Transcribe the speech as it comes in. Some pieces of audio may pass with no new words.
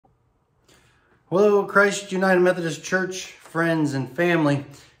Hello, Christ United Methodist Church, friends and family.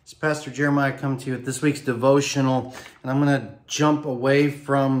 It's Pastor Jeremiah coming to you with this week's devotional, and I'm going to jump away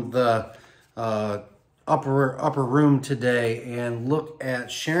from the upper room today and look at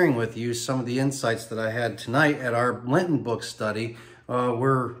sharing with you some of the insights that I had tonight at our Lenten book study.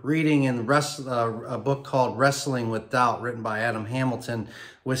 We're reading in a book called Wrestling with Doubt, written by Adam Hamilton,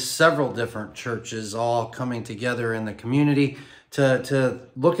 with several different churches all coming together in the community to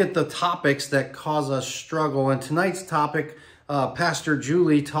look at the topics that cause us struggle. And tonight's topic, Pastor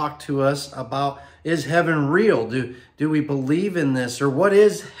Julie talked to us about, is heaven real? Do we believe in this? Or what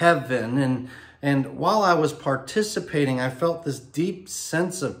is heaven? And while I was participating, I felt this deep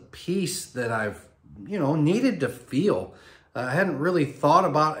sense of peace that I've, needed to feel. I hadn't really thought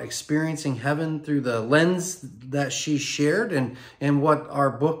about experiencing heaven through the lens that she shared and what our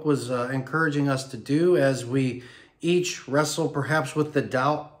book was encouraging us to do as we each wrestle perhaps with the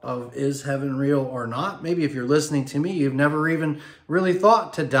doubt of, is heaven real or not? Maybe if you're listening to me, you've never even really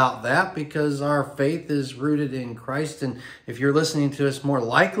thought to doubt that, because our faith is rooted in Christ. And if you're listening to us, more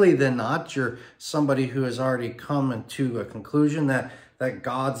likely than not, you're somebody who has already come to a conclusion that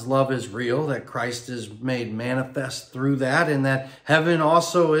God's love is real, that Christ is made manifest through that, and that heaven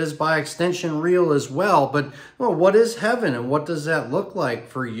also is by extension real as well. But what is heaven, and what does that look like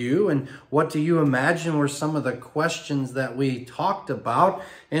for you? And what do you imagine were some of the questions that we talked about?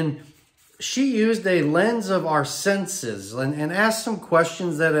 And she used a lens of our senses and asked some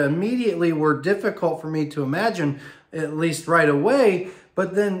questions that immediately were difficult for me to imagine, at least right away.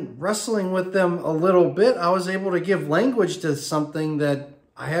 But then wrestling with them a little bit, I was able to give language to something that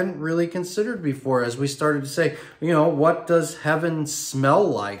I hadn't really considered before, as we started to say, what does heaven smell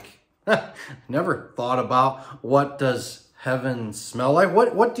like? Never thought about what does heaven smell like.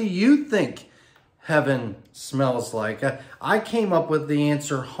 What do you think heaven smells like? I came up with the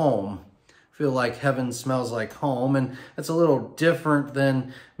answer home. Feel like heaven smells like home, and that's a little different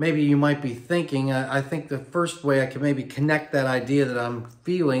than maybe you might be thinking. I think the first way I can maybe connect that idea that I'm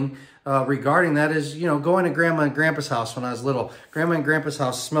feeling regarding that is, going to Grandma and Grandpa's house when I was little. Grandma and Grandpa's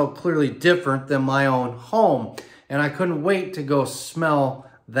house smelled clearly different than my own home, and I couldn't wait to go smell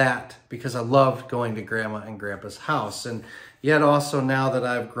that because I loved going to Grandma and Grandpa's house. And yet also, now that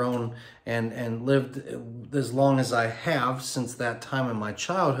I've grown and lived as long as I have since that time in my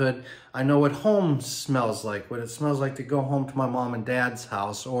childhood, I know what home smells like, what it smells like to go home to my mom and dad's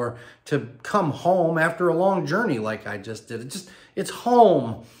house, or to come home after a long journey like I just did. It's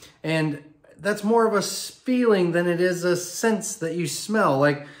home. And that's more of a feeling than it is a sense that you smell.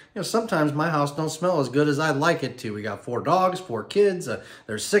 Like, sometimes my house don't smell as good as I'd like it to. We got 4 dogs, 4 kids.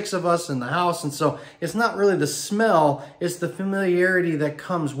 There's 6 of us in the house. And so it's not really the smell. It's the familiarity that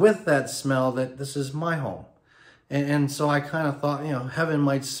comes with that smell, that this is my home. And so I kind of thought, heaven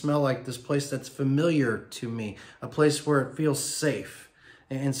might smell like this place that's familiar to me, a place where it feels safe.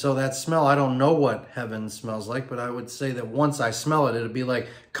 And so that smell, I don't know what heaven smells like, but I would say that once I smell it, it'd be like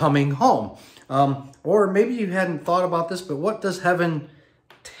coming home. Or maybe you hadn't thought about this, but what does heaven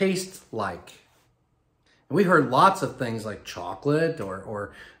taste like? And we heard lots of things like chocolate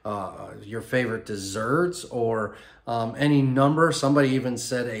or your favorite desserts, or any number. Somebody even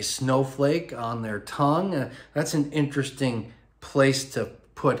said a snowflake on their tongue. That's an interesting place to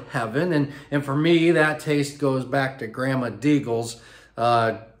put heaven. And for me, that taste goes back to Grandma Deagle's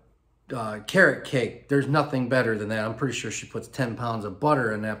carrot cake. There's nothing better than that. I'm pretty sure she puts 10 pounds of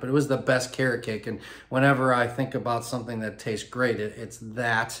butter in that, but it was the best carrot cake. And whenever I think about something that tastes great, it's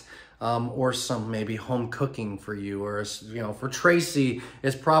that. Or some maybe home cooking for you, or for Tracy,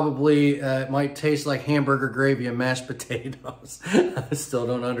 it's probably it might taste like hamburger gravy and mashed potatoes. I still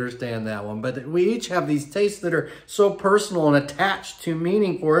don't understand that one, but we each have these tastes that are so personal and attached to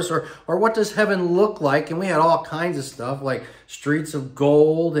meaning for us. Or what does heaven look like? And we had all kinds of stuff like streets of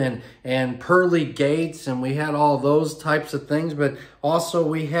gold and pearly gates, and we had all those types of things. But also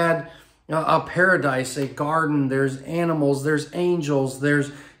we had a paradise, a garden. There's animals, there's angels,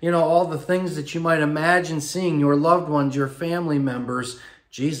 there's all the things that you might imagine seeing, your loved ones, your family members.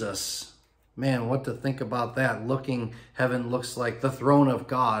 Jesus, man, what to think about that. Heaven looks like the throne of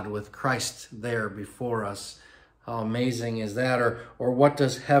God with Christ there before us. How amazing is that? Or what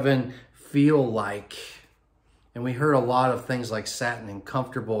does heaven feel like? And we heard a lot of things like satin and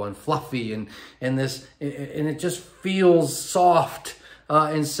comfortable and fluffy and it just feels soft.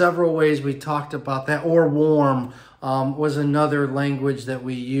 In several ways we talked about that. Or warm was another language that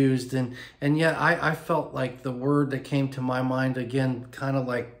we used. And yet I felt like the word that came to my mind, again, kind of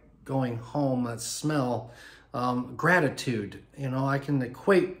like going home, that smell, Gratitude. I can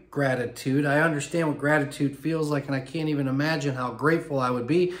equate gratitude. I understand what gratitude feels like, and I can't even imagine how grateful I would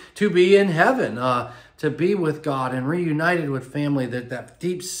be to be in heaven, to be with God and reunited with family. That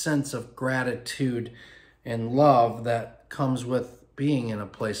deep sense of gratitude and love that comes with being in a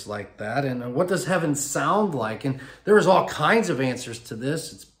place like that. And what does heaven sound like? And there's all kinds of answers to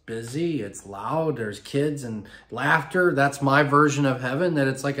this. It's busy, it's loud, there's kids and laughter. That's my version of heaven, that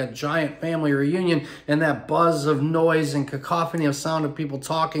it's like a giant family reunion, and that buzz of noise and cacophony of sound of people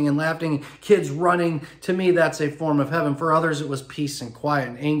talking and laughing, kids running. To me, that's a form of heaven. For others, it was peace and quiet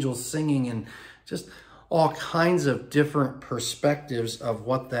and angels singing, and just all kinds of different perspectives of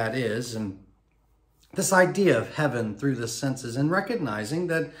what that is. And this idea of heaven through the senses, and recognizing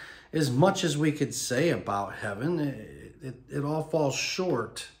that as much as we could say about heaven, it all falls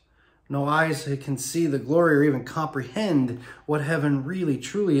short. No eyes can see the glory or even comprehend what heaven really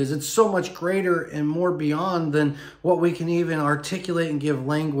truly is. It's so much greater and more beyond than what we can even articulate and give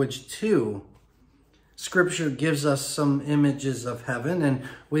language to. Scripture gives us some images of heaven, and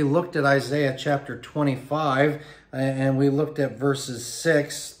we looked at Isaiah chapter 25, and we looked at verses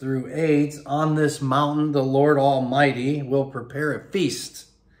 6 through 8. On this mountain, the Lord Almighty will prepare a feast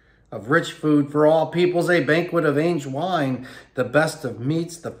of rich food for all peoples, a banquet of aged wine, the best of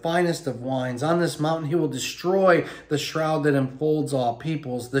meats, the finest of wines. On this mountain he will destroy the shroud that enfolds all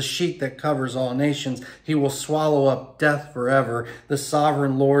peoples, the sheet that covers all nations. He will swallow up death forever. The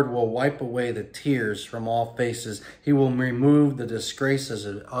sovereign Lord will wipe away the tears from all faces. He will remove the disgraces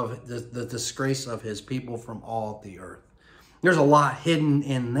of the disgrace of his people from all the earth. There's a lot hidden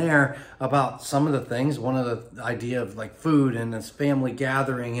in there about some of the things. One of the idea of like food and this family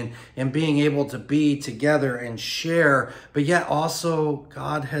gathering and being able to be together and share. But yet also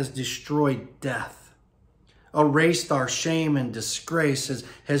God has destroyed death, erased our shame and disgrace,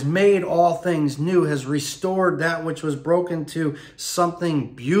 has made all things new, has restored that which was broken to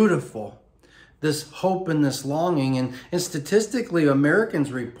something beautiful. This hope and this longing. And statistically,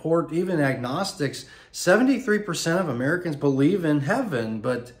 Americans report, even agnostics, 73% of Americans believe in heaven,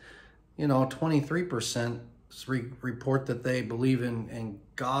 but 23% report that they believe in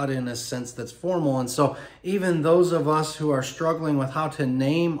God in a sense that's formal. And so even those of us who are struggling with how to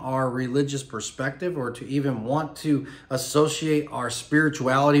name our religious perspective, or to even want to associate our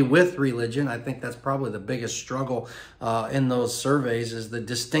spirituality with religion, I think that's probably the biggest struggle in those surveys, is the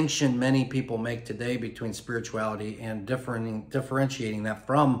distinction many people make today between spirituality and differentiating that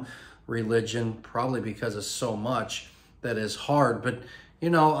from religion, probably because of so much that is hard. But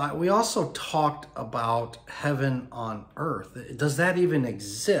we also talked about heaven on earth. Does that even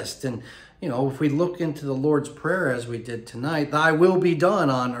exist? And, if we look into the Lord's Prayer as we did tonight, thy will be done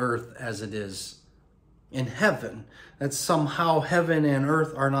on earth as it is in heaven. That somehow heaven and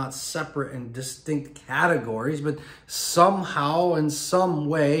earth are not separate and distinct categories, but somehow, in some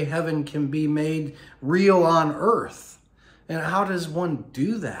way, heaven can be made real on earth. And how does one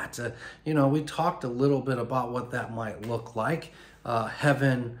do that? We talked a little bit about what that might look like.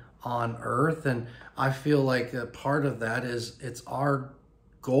 Heaven on earth. And I feel like a part of that is it's our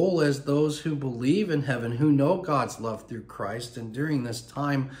goal as those who believe in heaven, who know God's love through Christ. And during this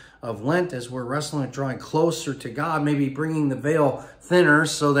time of Lent, as we're wrestling and drawing closer to God, maybe bringing the veil thinner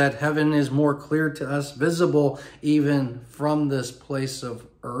so that heaven is more clear to us, visible even from this place of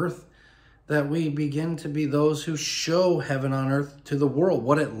earth, that we begin to be those who show heaven on earth to the world,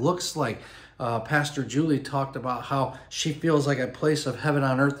 what it looks like. Pastor Julie talked about how she feels like a place of heaven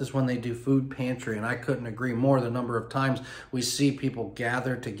on earth is when they do food pantry. And I couldn't agree more. The number of times we see people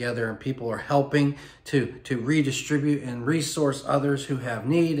gather together and people are helping to redistribute and resource others who have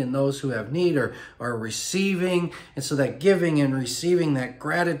need, and those who have need are receiving. And so that giving and receiving, that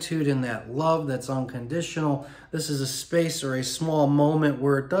gratitude and that love that's unconditional, this is a space or a small moment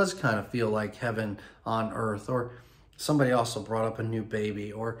where it does kind of feel like heaven on earth. Or somebody also brought up a new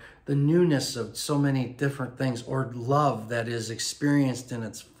baby, or the newness of so many different things, or love that is experienced in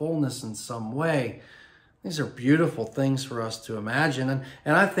its fullness in some way. These are beautiful things for us to imagine.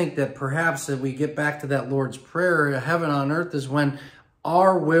 And I think that perhaps if we get back to that Lord's Prayer, heaven on earth is when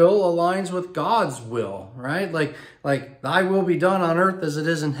our will aligns with God's will, right? Like thy will be done on earth as it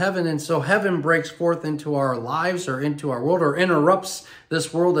is in heaven. And so heaven breaks forth into our lives or into our world, or interrupts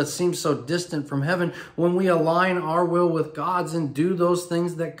this world that seems so distant from heaven, when we align our will with God's and do those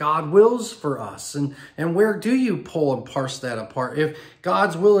things that God wills for us. And where do you pull and parse that apart? If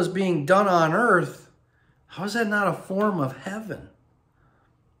God's will is being done on earth, how is that not a form of heaven?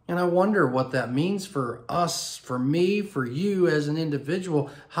 And I wonder what that means for us, for me, for you as an individual.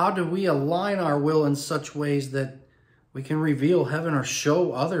 How do we align our will in such ways that We can reveal heaven or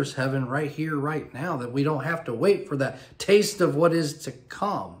show others heaven right here, right now, that we don't have to wait for that taste of what is to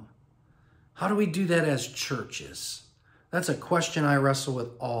come. How do we do that as churches? That's a question I wrestle with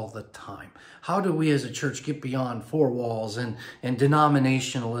all the time. How do we as a church get beyond four walls and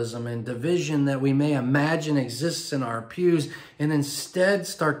denominationalism and division that we may imagine exists in our pews, and instead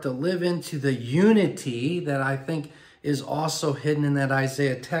start to live into the unity that I think is also hidden in that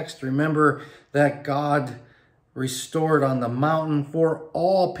Isaiah text? Remember that God restored on the mountain for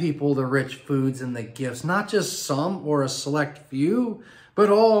all people the rich foods and the gifts, not just some or a select few, but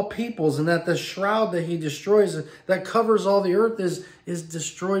all peoples, and that the shroud that he destroys that covers all the earth is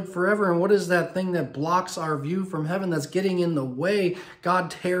destroyed forever. And what is that thing that blocks our view from heaven, that's getting in the way? God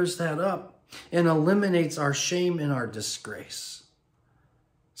tears that up and eliminates our shame and our disgrace.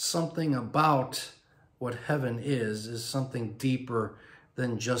 Something about what heaven is something deeper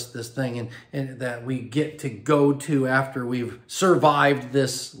than just this thing, and that we get to go to after we've survived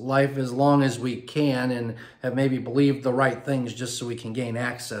this life as long as we can and have maybe believed the right things just so we can gain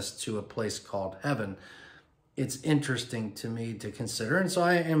access to a place called heaven. It's interesting to me to consider, and so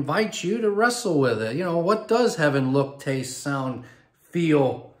I invite you to wrestle with it. What does heaven look, taste, sound,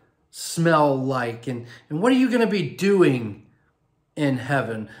 feel, smell like? And what are you going to be doing in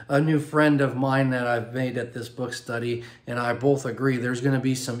heaven? A new friend of mine that I've made at this book study and I both agree there's going to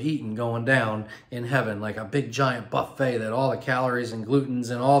be some eating going down in heaven, like a big giant buffet that all the calories and glutens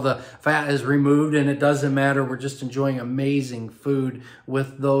and all the fat is removed, and it doesn't matter. We're just enjoying amazing food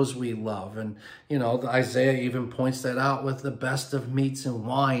with those we love. And Isaiah even points that out with the best of meats and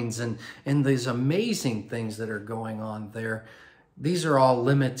wines and these amazing things that are going on there. These are all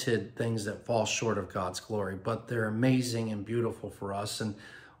limited things that fall short of God's glory, but they're amazing and beautiful for us. And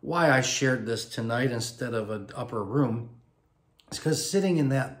why I shared this tonight instead of an upper room is because sitting in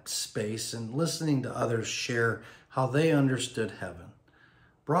that space and listening to others share how they understood heaven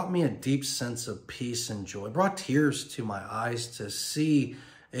brought me a deep sense of peace and joy, brought tears to my eyes to see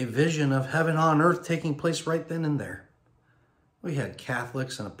a vision of heaven on earth taking place right then and there. We had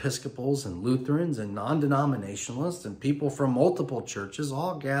Catholics and Episcopals and Lutherans and non-denominationalists and people from multiple churches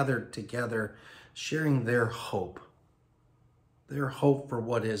all gathered together, sharing their hope for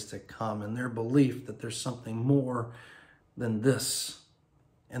what is to come, and their belief that there's something more than this,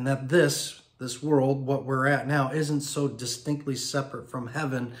 and that this world, what we're at now, isn't so distinctly separate from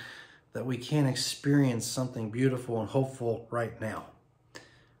heaven that we can't experience something beautiful and hopeful right now.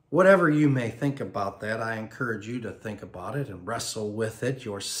 Whatever you may think about that, I encourage you to think about it and wrestle with it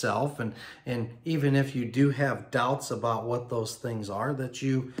yourself. And even if you do have doubts about what those things are, that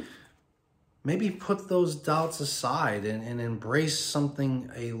you maybe put those doubts aside and embrace something,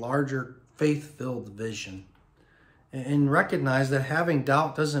 a larger faith-filled vision. And recognize that having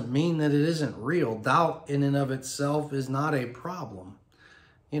doubt doesn't mean that it isn't real. Doubt in and of itself is not a problem.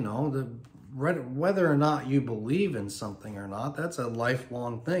 Whether or not you believe in something or not, that's a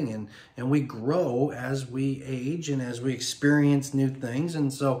lifelong thing. And we grow as we age and as we experience new things.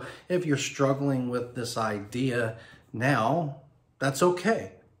 And so if you're struggling with this idea now, that's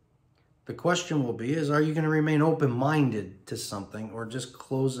okay. The question will be, are you going to remain open-minded to something, or just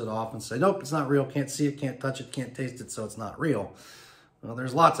close it off and say, nope, it's not real, can't see it, can't touch it, can't taste it, so it's not real? Well,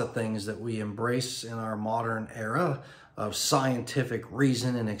 there's lots of things that we embrace in our modern era of scientific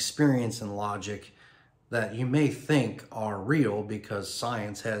reason and experience and logic that you may think are real because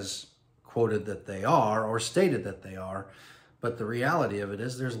science has quoted that they are or stated that they are. But the reality of it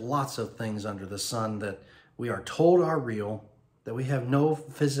is there's lots of things under the sun that we are told are real that we have no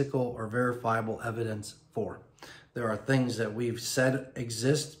physical or verifiable evidence for. There are things that we've said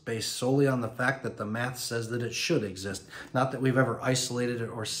exist based solely on the fact that the math says that it should exist, not that we've ever isolated it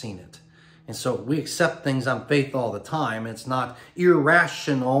or seen it. And so we accept things on faith all the time. It's not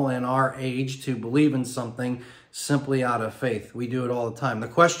irrational in our age to believe in something simply out of faith. We do it all the time. The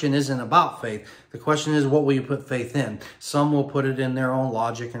question isn't about faith. The question is, what will you put faith in? Some will put it in their own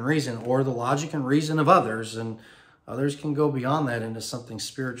logic and reason, or the logic and reason of others, and others can go beyond that into something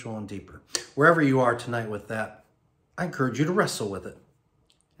spiritual and deeper. Wherever you are tonight with that, I encourage you to wrestle with it.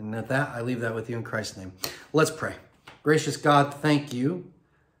 And at that, I leave that with you in Christ's name. Let's pray. Gracious God, thank you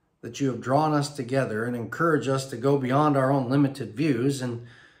that you have drawn us together and encourage us to go beyond our own limited views, and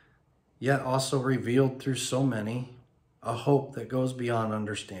yet also revealed through so many a hope that goes beyond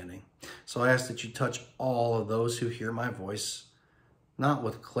understanding. So I ask that you touch all of those who hear my voice, not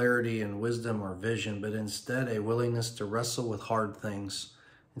with clarity and wisdom or vision, but instead a willingness to wrestle with hard things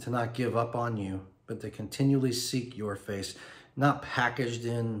and to not give up on you, but to continually seek your face, not packaged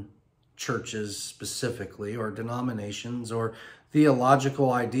in churches specifically or denominations or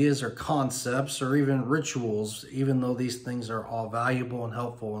theological ideas or concepts or even rituals, even though these things are all valuable and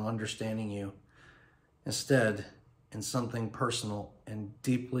helpful in understanding you. Instead, in something personal and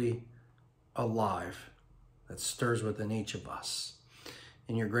deeply alive that stirs within each of us.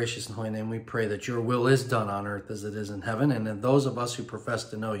 In your gracious and holy name, we pray that your will is done on earth as it is in heaven, and that those of us who profess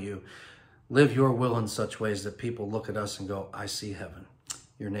to know you live your will in such ways that people look at us and go, I see heaven. In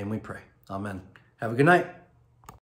your name we pray. Amen. Have a good night.